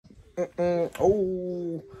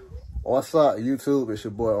Oh, what's up, YouTube? It's your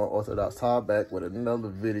boy Unorthodox Tom back with another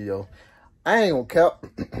video. I ain't gonna cap.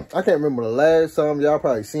 I can't remember the last time y'all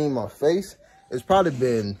probably seen my face. It's probably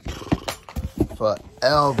been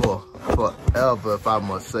forever, if I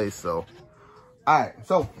must say so. All right,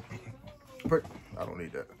 so I don't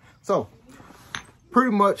need that. So pretty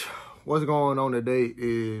much what's going on today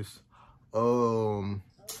is,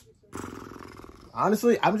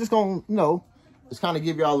 honestly, I'm just gonna, just kind of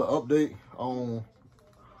give y'all an update on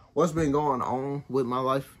what's been going on with my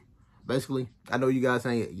life. Basically, I know you guys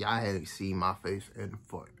ain't, y'all haven't seen my face in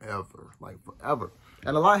forever, like forever.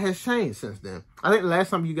 And a lot has changed since then. I think the last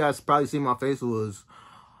time you guys probably seen my face was,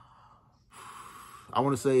 I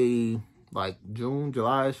want to say like June,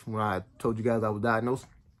 July, when I told you guys I was diagnosed.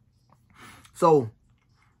 So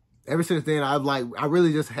ever since then, I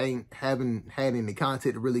really just haven't had any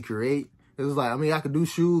content to really create. It was like, I mean, I could do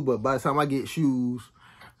shoes, but by the time I get shoes,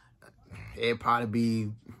 it'd probably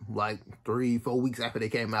be like 3-4 weeks after they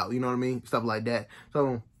came out. You know what I mean? Stuff like that.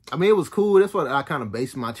 So, I mean, it was cool. That's what I kind of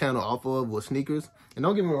based my channel off of, was sneakers. And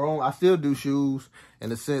don't get me wrong, I still do shoes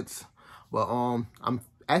in a sense. But I'm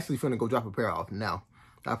actually finna go drop a pair off now.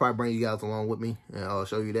 I'll probably bring you guys along with me and I'll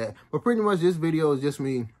show you that. But pretty much this video is just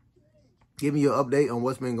me giving you an update on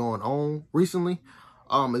what's been going on recently.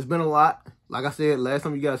 It's been a lot. Like I said, last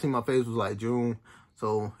time you guys seen my face was like June.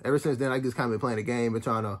 So ever since then, I just kind of been playing the game and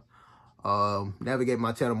trying to navigate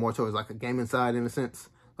my channel more towards like a gaming side in a sense.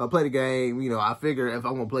 So I play the game, I figure if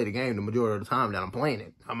I'm gonna play the game the majority of the time that I'm playing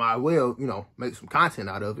it, I might well, make some content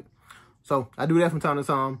out of it. So I do that from time to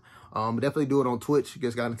time. Definitely do it on Twitch.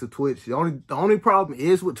 Just got into Twitch. The only problem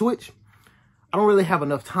is with Twitch, I don't really have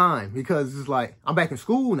enough time because it's like I'm back in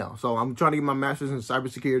school now. So I'm trying to get my master's in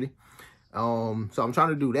cybersecurity. So I'm trying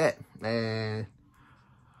to do that. And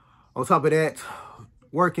on top of that,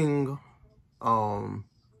 working,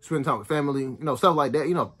 spending time with family, stuff like that,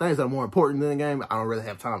 things that are more important than the game. I don't really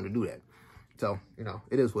have time to do that. So,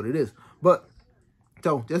 it is what it is. But,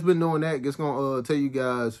 so, just been doing that. Just gonna tell you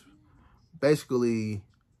guys basically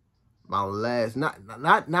my last,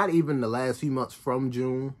 not even the last few months from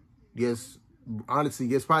June. Yes, honestly,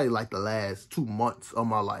 it's probably like the last 2 months of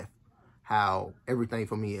my life. How everything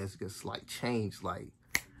for me has just like changed like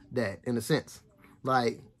that in a sense.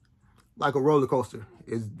 Like a roller coaster.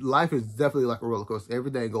 Life is definitely like a roller coaster.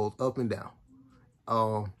 Everything goes up and down.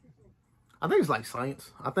 I think it's like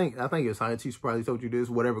science. I think it's science. He's probably told you this.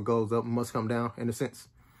 Whatever goes up must come down in a sense.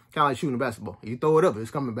 Kind of like shooting a basketball. You throw it up,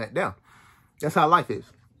 it's coming back down. That's how life is.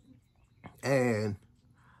 And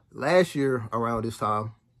last year around this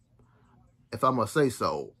time, if I must say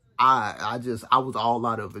so, I was all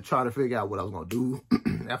out of it, trying to figure out what I was gonna do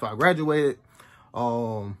after I graduated.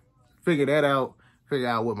 Figure that out. Figure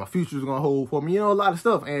out what my future is gonna hold for me. A lot of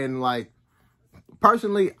stuff. And like,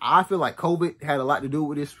 personally, I feel like COVID had a lot to do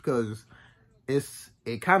with this because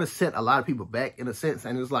it kind of set a lot of people back in a sense.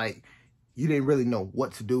 And it's like, you didn't really know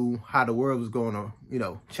what to do, how the world was gonna,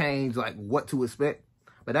 change, like what to expect.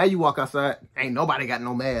 But now you walk outside, ain't nobody got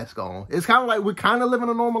no mask on. It's kind of like we're kind of living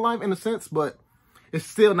a normal life in a sense, but it's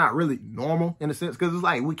still not really normal in a sense because it's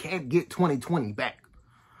like we can't get 2020 back.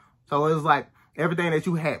 So it's like everything that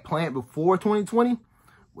you had planned before 2020,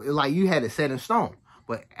 like you had it set in stone.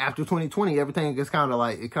 But after 2020, everything just kind of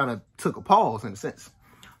like, it kind of took a pause in a sense.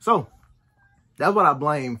 So that's what I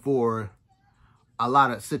blame for a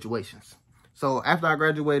lot of situations. So after I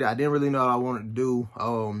graduated, I didn't really know what I wanted to do.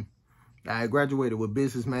 I graduated with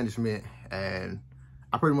business management and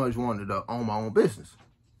I pretty much wanted to own my own business.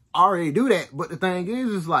 I already do that, but the thing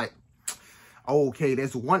is, it's like, okay,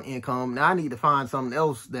 that's one income. Now I need to find something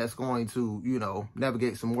else that's going to,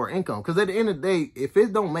 navigate some more income. Because at the end of the day, if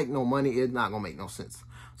it don't make no money, it's not going to make no sense.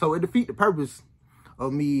 So it defeats the purpose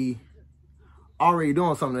of me already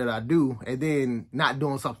doing something that I do and then not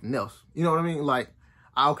doing something else. You know what I mean? Like,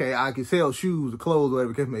 okay, I can sell shoes or clothes,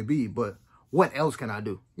 whatever the case may be, but what else can I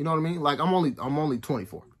do? You know what I mean? Like, I'm only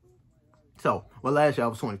 24. So, well, last year I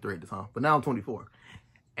was 23 at the time, but now I'm 24.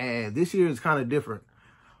 And this year is kind of different.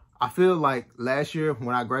 I feel like last year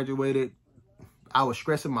when I graduated, I was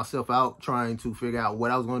stressing myself out trying to figure out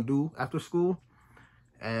what I was going to do after school.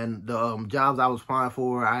 And the jobs I was applying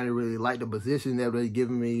for, I didn't really like the position that they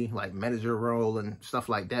giving me, like manager role and stuff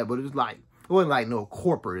like that. But it was like, it wasn't like no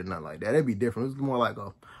corporate or nothing like that. It'd be different. It was more like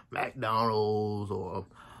a McDonald's or a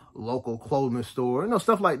local clothing store,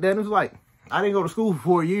 stuff like that. And it was like, I didn't go to school for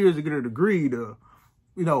 4 years to get a degree to,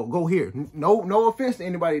 go here. No offense to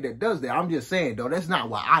anybody that does that. I'm just saying, though, that's not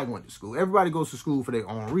why I went to school. Everybody goes to school for their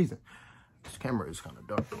own reason. This camera is kind of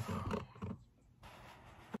dark, though.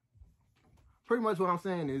 Pretty much what I'm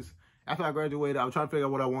saying is, after I graduated, I was trying to figure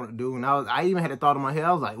out what I wanted to do. And I even had a thought in my head.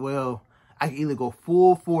 I was like, well, I can either go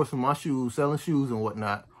full force with my shoes, selling shoes and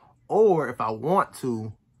whatnot. Or if I want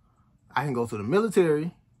to, I can go to the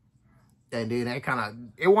military. And then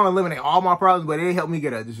it won't eliminate all my problems, but it helped me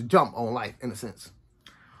get just jump on life in a sense.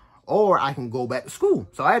 Or I can go back to school.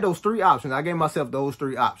 So I had those 3 options. I gave myself those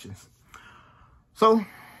 3 options. So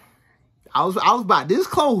I was about this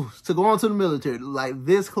close to going to the military, like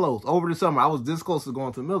this close. Over the summer, I was this close to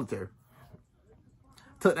going to the military.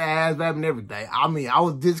 Took the ass back and everything. I mean, I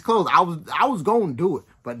was this close. I was going to do it.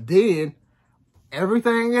 But then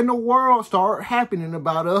everything in the world started happening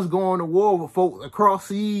about us going to war with folks across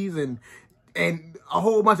seas and a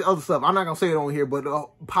whole bunch of other stuff. I'm not going to say it on here, but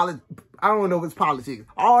I don't know if it's politics.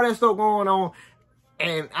 All that stuff going on.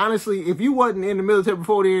 And honestly, if you wasn't in the military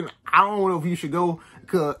before then, I don't know if you should go,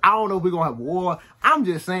 because I don't know if we're going to have war. I'm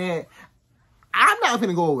just saying, I'm not going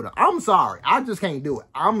to go over there. I'm sorry. I just can't do it.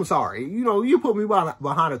 I'm sorry. You know, you put me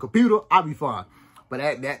behind a computer, I'll be fine. But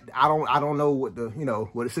I don't know what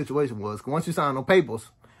the situation was. Once you sign on papers,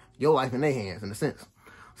 your life in their hands, in a sense.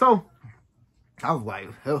 So I was like,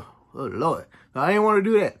 oh Lord. So I didn't want to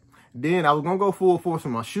do that. Then I was going to go full force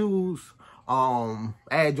with my shoes. I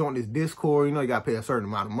had joined this Discord. You know, you got to pay a certain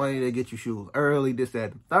amount of money. They get you shoes early, this,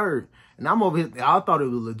 that, the third. And I'm over here. I thought it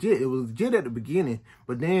was legit. It was legit at the beginning.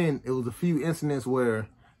 But then it was a few incidents where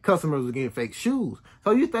customers were getting fake shoes.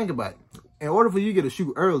 So you think about it. In order for you to get a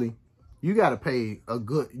shoe early, you got to pay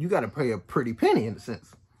a pretty penny in a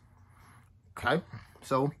sense. Okay.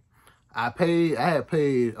 So I had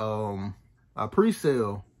paid a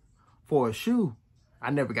pre-sale for a shoe.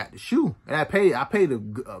 I never got the shoe. And I paid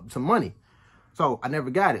some money. So I never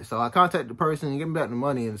got it. So I contacted the person and gave me back the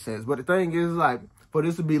money in a sense. But the thing is, like, for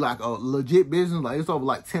this to be like a legit business, like it's over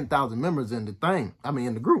like 10,000 members in the thing. I mean,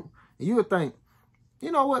 in the group. And you would think, you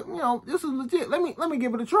know what, this is legit. Let me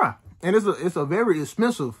give it a try. And it's a very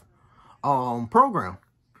expensive program.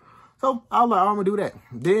 So I was like, I'm gonna do that.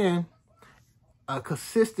 Then a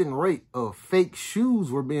consistent rate of fake shoes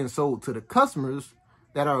were being sold to the customers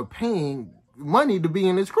that are paying money to be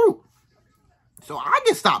in this group. So I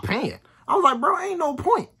just stopped paying. I was like, bro, ain't no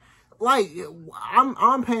point. Like,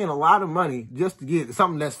 I'm paying a lot of money just to get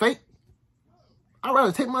something that's fake. I'd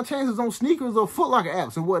rather take my chances on sneakers or Foot Locker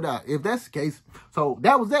apps and whatnot, if that's the case. So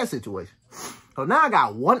that was that situation. So now I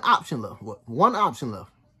got one option left.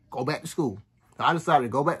 Go back to school. So I decided to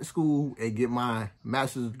go back to school and get my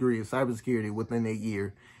master's degree in cybersecurity within a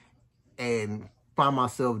year and find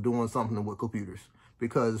myself doing something with computers.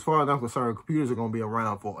 Because as far as I'm concerned, computers are going to be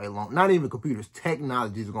around for a long, not even computers,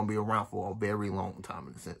 technologies are going to be around for a very long time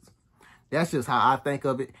in a sense. That's just how I think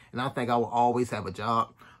of it. And I think I will always have a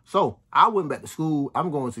job. So I went back to school. I'm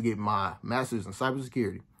going to get my master's in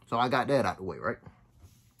cybersecurity. So I got that out the way, right?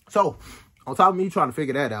 So on top of me trying to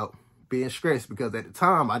figure that out, being stressed because at the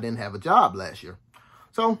time I didn't have a job last year.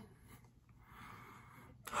 So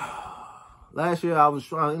last year I was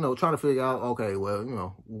trying to figure out, okay,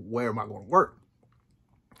 well, where am I going to work?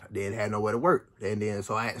 I didn't have nowhere to work. And then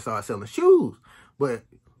so I had to start selling shoes. But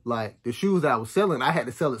like the shoes that I was selling, I had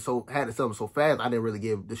to sell them so fast I didn't really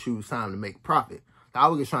give the shoes time to make profit. I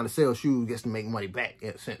was just trying to sell shoes just to make money back in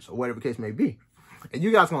a sense, or whatever the case may be. And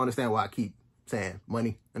you guys can understand why I keep saying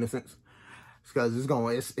money in a sense. It's because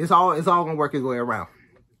it's all gonna work its way around.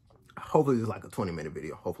 Hopefully it's like a 20-minute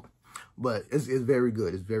video, hopefully. But it's very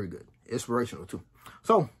good. It's very good. Inspirational too.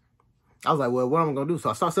 So I was like, well, what am I gonna do?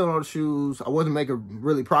 So I started selling all the shoes. I wasn't making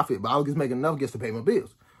really profit, but I was just making enough just to pay my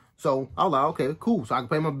bills. So I was like, okay, cool. So I can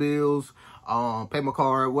pay my bills, pay my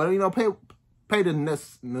car, whatever, pay the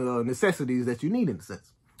necessities that you need in a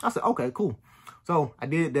sense. I said, okay, cool. So I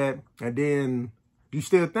did that. And then you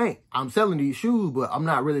still think I'm selling these shoes, but I'm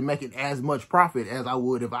not really making as much profit as I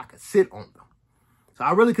would if I could sit on them. So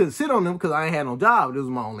I really couldn't sit on them because I ain't had no job. This was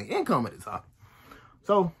my only income at the time.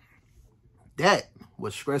 So that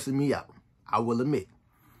was stressing me out, I will admit.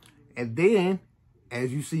 And then,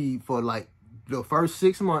 as you see, for like the first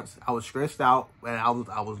 6 months, I was stressed out and I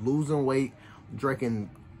was losing weight,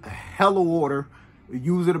 drinking a hell of water,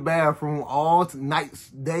 using the bathroom all nights,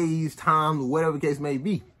 days, times, whatever the case may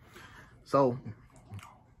be. So,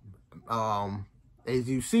 as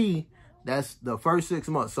you see, that's the first 6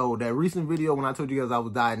 months. So that recent video when I told you guys I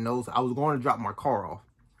was diagnosed, I was going to drop my car off.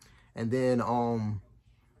 And then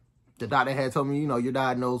the doctor had told me, you're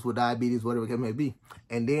diagnosed with diabetes, whatever it may be.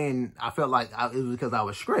 And then I felt like it was because I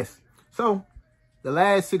was stressed. So the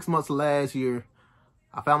last 6 months of last year,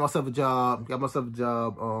 I found myself a job, got myself a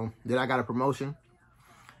job. Then I got a promotion.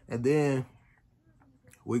 And then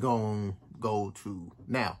we're going to go to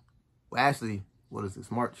now. Well, actually, what is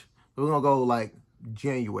this, March? We're going to go like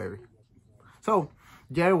January. So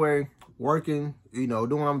January, working, you know,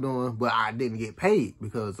 doing what I'm doing, but I didn't get paid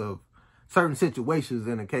because of certain situations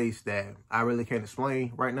in a case that I really can't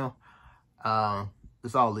explain right now.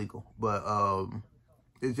 It's all legal, but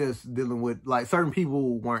it's just dealing with, like, certain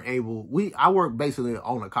people weren't able. I work basically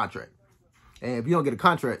on a contract, and if you don't get a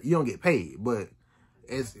contract, you don't get paid. But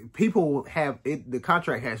as people have it, the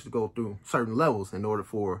contract has to go through certain levels in order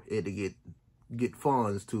for it to get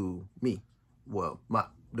funds to me. Well,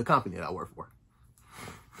 the company that I work for.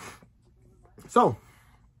 So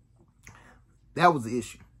that was the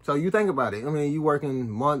issue. So you think about it. I mean, you working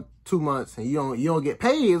month, 2 months, and you don't get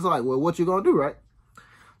paid. It's like, well, what you gonna do, right?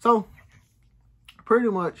 So pretty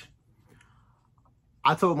much,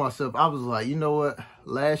 I told myself, I was like, you know what?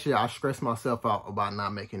 Last year I stressed myself out about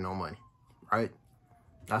not making no money, right?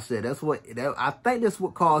 I said I think that's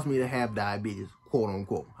what caused me to have diabetes, quote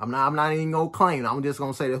unquote. I'm not even gonna claim it. I'm just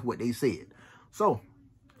gonna say that's what they said. So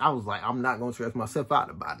I was like, I'm not gonna stress myself out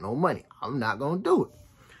about no money. I'm not gonna do it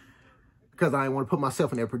because I didn't want to put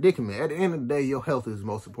myself in that predicament. At the end of the day, your health is the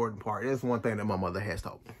most important part. That's one thing that my mother has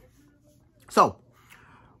taught me. So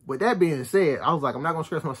with that being said, I was like, I'm not gonna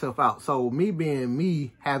stress myself out. So me being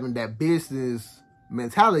me, having that business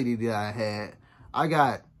mentality that I had, I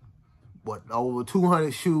got over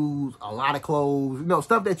 200 shoes, a lot of clothes, you know,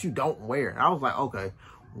 stuff that you don't wear. And I was like, okay,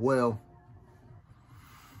 well,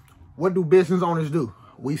 what do business owners do?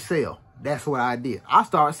 We sell. That's what I did. I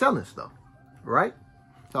started selling stuff, right?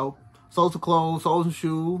 So sold some clothes, sold some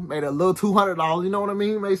shoes, made a little $200, you know what I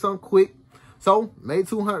mean? Made something quick. So made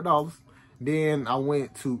 $200. Then I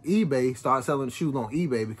went to eBay, started selling shoes on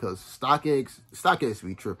eBay because StockX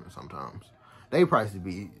be tripping sometimes. They prices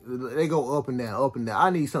they go up and down, up and down. I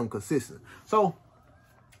need something consistent. So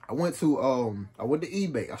I went to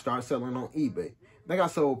eBay. I started selling on eBay. I think I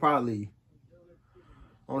sold probably,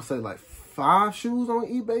 I want to say like 5 shoes on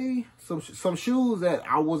eBay. Some shoes that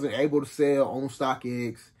I wasn't able to sell on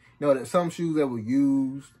StockX. You know, that some shoes that were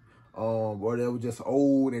used, or they were just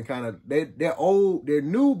old and kind of, they're old, they're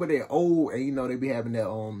new, but they're old, and you know, they be having that,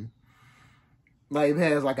 like it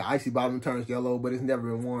has like an icy bottom, turns yellow, but it's never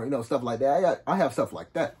been worn, you know, stuff like that. I have stuff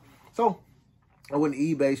like that. So I went to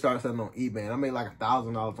eBay, started selling on eBay, and I made like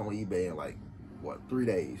 $1,000 on eBay in like, 3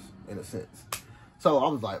 days, in a sense. So I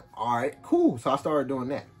was like, all right, cool. So I started doing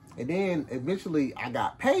that. And then eventually I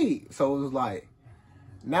got paid. So it was like,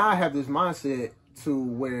 now I have this mindset to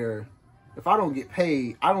where if I don't get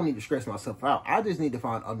paid, I don't need to stress myself out. I just need to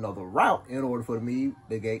find another route in order for me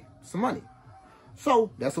to get some money.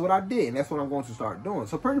 So that's what I did, and that's what I'm going to start doing.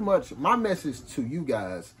 So pretty much my message to you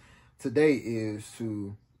guys today is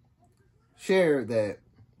to share that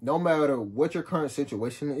no matter what your current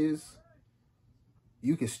situation is,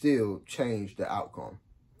 you can still change the outcome.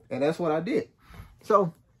 And that's what I did.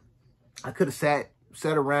 So I could have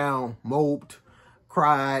sat around, moped,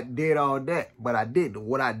 cried, did all that, but I didn't.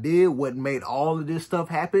 What I did, what made all of this stuff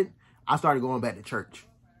happen, I started going back to church.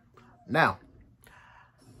 Now,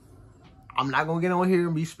 I'm not going to get on here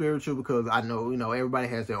and be spiritual because I know, you know, everybody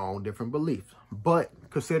has their own different beliefs. But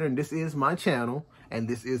considering this is my channel and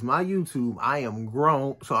this is my YouTube, I am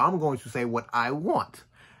grown, so I'm going to say what I want.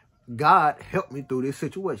 God helped me through this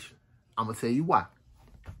situation. I'm going to tell you why.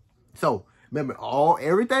 So, remember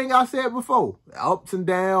everything I said before, ups and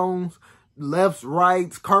downs, lefts,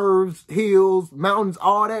 rights, curves, hills, mountains,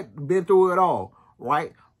 all that, been through it all,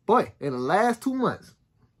 right? But in the last 2 months,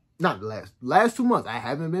 not the last 2 months, I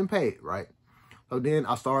haven't been paid, right? So then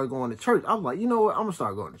I started going to church. I was like, you know what? I'm gonna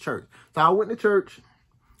start going to church. So I went to church.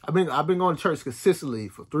 I've been going to church consistently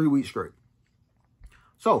for 3 weeks straight.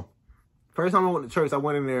 So first time I went to church, I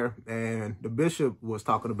went in there and the bishop was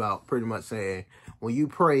talking about pretty much saying, when you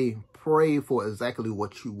pray for exactly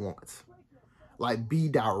what you want. Like, be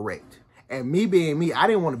direct. And me being me, I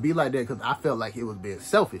didn't want to be like that because I felt like it was being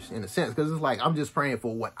selfish in a sense. Because it's like, I'm just praying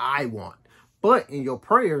for what I want. But in your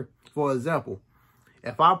prayer, for example,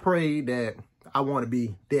 if I pray that I want to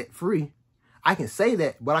be debt-free, I can say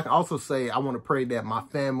that, but I can also say I want to pray that my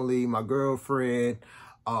family, my girlfriend,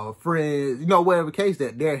 friends, you know, whatever case,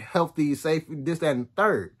 that they're healthy, safe, this, that, and the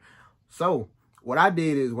third. So what I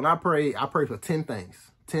did is when I prayed for 10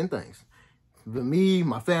 things. 10 things. For me,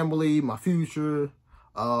 my family, my future,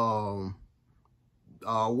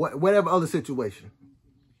 whatever other situation.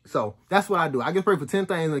 So that's what I do. I just pray for 10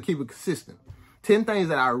 things and keep it consistent. 10 things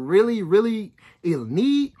that I really, really either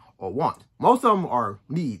need or want. Most of them are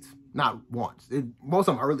needs, not wants. Most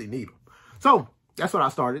of them I really need them. So that's what I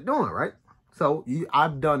started doing, right? So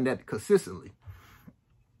I've done that consistently.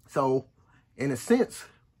 So in a sense,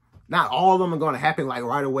 not all of them are going to happen like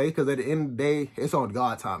right away, because at the end of the day, it's on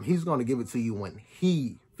God's time. He's going to give it to you when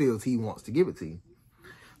he feels he wants to give it to you.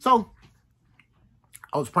 So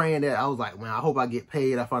I was praying that I was like, man, I hope I get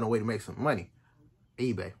paid. I find a way to make some money.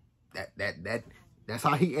 eBay. That's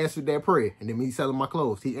how he answered that prayer. And then me selling my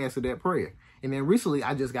clothes, he answered that prayer. And then recently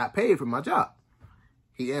I just got paid for my job.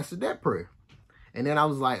 He answered that prayer. And then I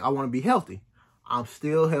was like, I want to be healthy. I'm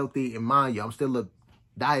still healthy, and mind you, I'm still a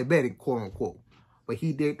diabetic, quote unquote. But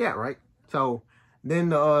he did that, right? So then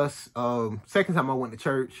the second time I went to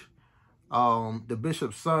church, the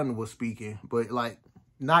bishop's son was speaking, but like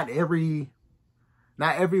not every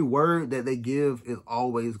word that they give is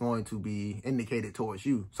always going to be indicated towards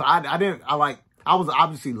you. So I was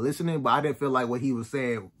obviously listening, but I didn't feel like what he was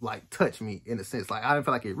saying like touched me in a sense. Like I didn't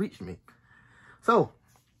feel like it reached me. So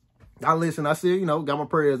I listened. I said, you know, got my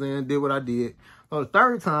prayers in, did what I did. So the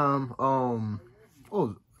third time, I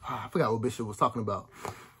forgot what Bishop was talking about.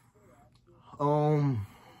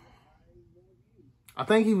 I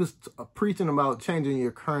think he was preaching about changing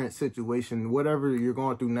your current situation. Whatever you're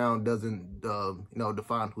going through now doesn't,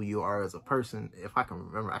 define who you are as a person. If I can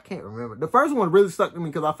remember, I can't remember. The first one really stuck to me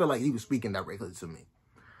because I felt like he was speaking directly to me.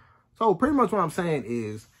 So pretty much what I'm saying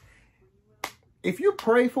is, if you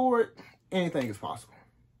pray for it, anything is possible.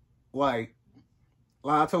 Like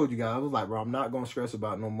I told you guys, I was like, bro, I'm not going to stress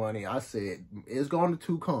about no money. I said, it's going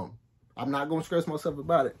to come. I'm not going to stress myself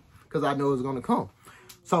about it because I know it's going to come.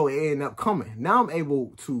 So it ended up coming. Now I'm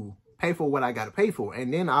able to pay for what I got to pay for.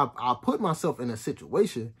 And then I put myself in a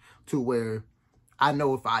situation to where I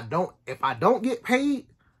know if I don't get paid,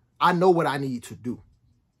 I know what I need to do.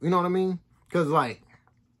 You know what I mean? Because like,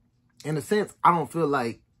 in a sense, I don't feel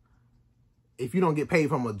like if you don't get paid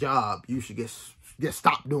from a job, you should just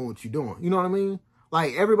stop doing what you're doing. You know what I mean?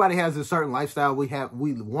 Like, everybody has a certain lifestyle we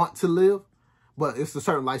want to live, but it's a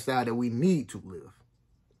certain lifestyle that we need to live.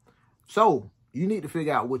 So you need to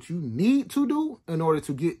figure out what you need to do in order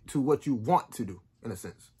to get to what you want to do, in a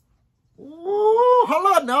sense. Ooh,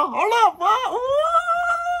 hold on now. Hold up, boy.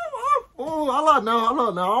 Ooh, hold on now. I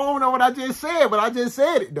don't know what I just said, but I just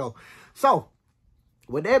said it, though. So,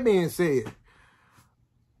 with that being said,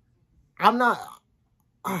 I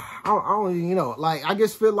don't even, like, I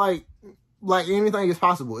just feel like anything is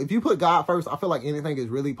possible. If you put God first, I feel like anything is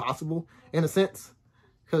really possible, in a sense.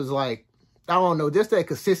 Because, like, I don't know, just that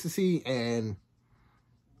consistency and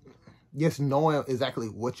just knowing exactly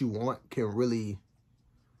what you want can really,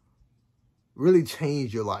 really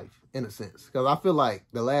change your life, in a sense. Because I feel like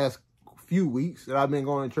the last few weeks that I've been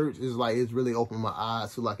going to church is like, it's really opened my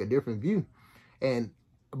eyes to like a different view. And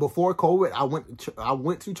before COVID, I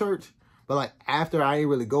went to church, but like after I ain't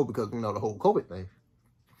really go because, the whole COVID thing.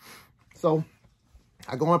 So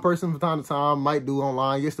I go in person from time to time, might do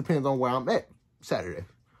online. Just depends on where I'm at Saturday.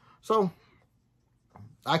 So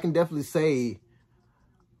I can definitely say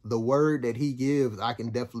the word that he gives, I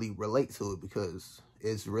can definitely relate to it because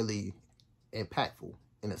it's really impactful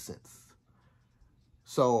in a sense.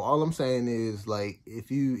 So all I'm saying is, like,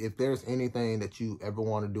 if there's anything that you ever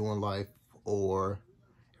want to do in life, or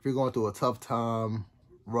if you're going through a tough time,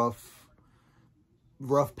 rough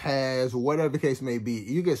paths, whatever the case may be,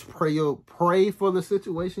 you just pray for the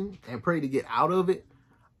situation and pray to get out of it.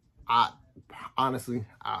 Honestly,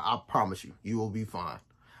 I promise you will be fine.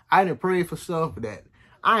 I didn't pray for stuff that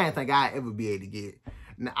I didn't think I'd ever be able to get.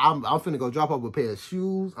 Now, I'm finna go drop off a pair of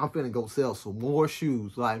shoes. I'm finna go sell some more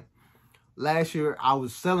shoes. Like, last year, I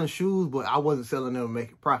was selling shoes, but I wasn't selling them to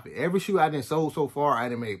make a profit. Every shoe I done sold so far, I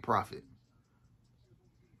didn't make profit.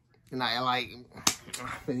 And I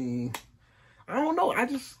mean, I don't know.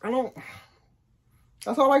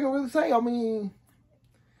 That's all I can really say. I mean,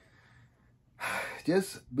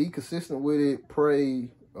 just be consistent with it. Pray.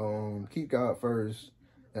 Keep God first.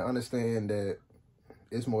 And understand that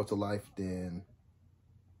it's more to life than,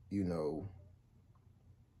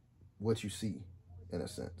 what you see, in a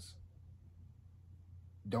sense.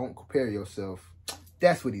 Don't compare yourself.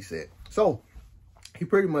 That's what he said. So, he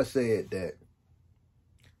pretty much said that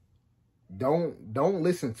don't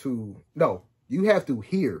listen to, no, you have to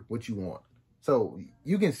hear what you want. So,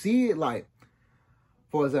 you can see it like,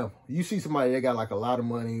 for example, you see somebody that got like a lot of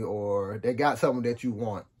money or they got something that you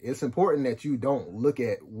want. It's important that you don't look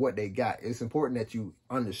at what they got. It's important that you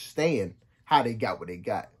understand how they got what they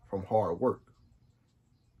got from hard work.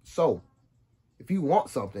 So, if you want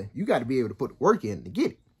something, you got to be able to put the work in to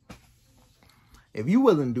get it. If you're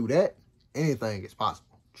willing to do that, anything is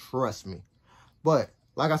possible. Trust me. But,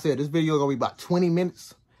 like I said, this video is going to be about 20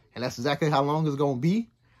 minutes. And that's exactly how long it's going to be.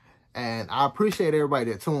 And I appreciate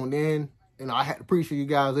everybody that tuned in. I had to appreciate you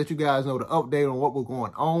guys, let you guys know the update on what was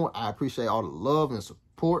going on. I appreciate all the love and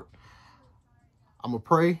support. I'm going to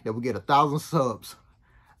pray that we get 1,000 subs.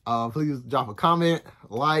 Please drop a comment,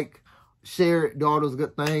 like, share it, do all those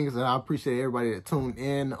good things. And I appreciate everybody that tuned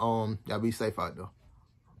in. Y'all be safe out there.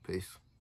 Peace.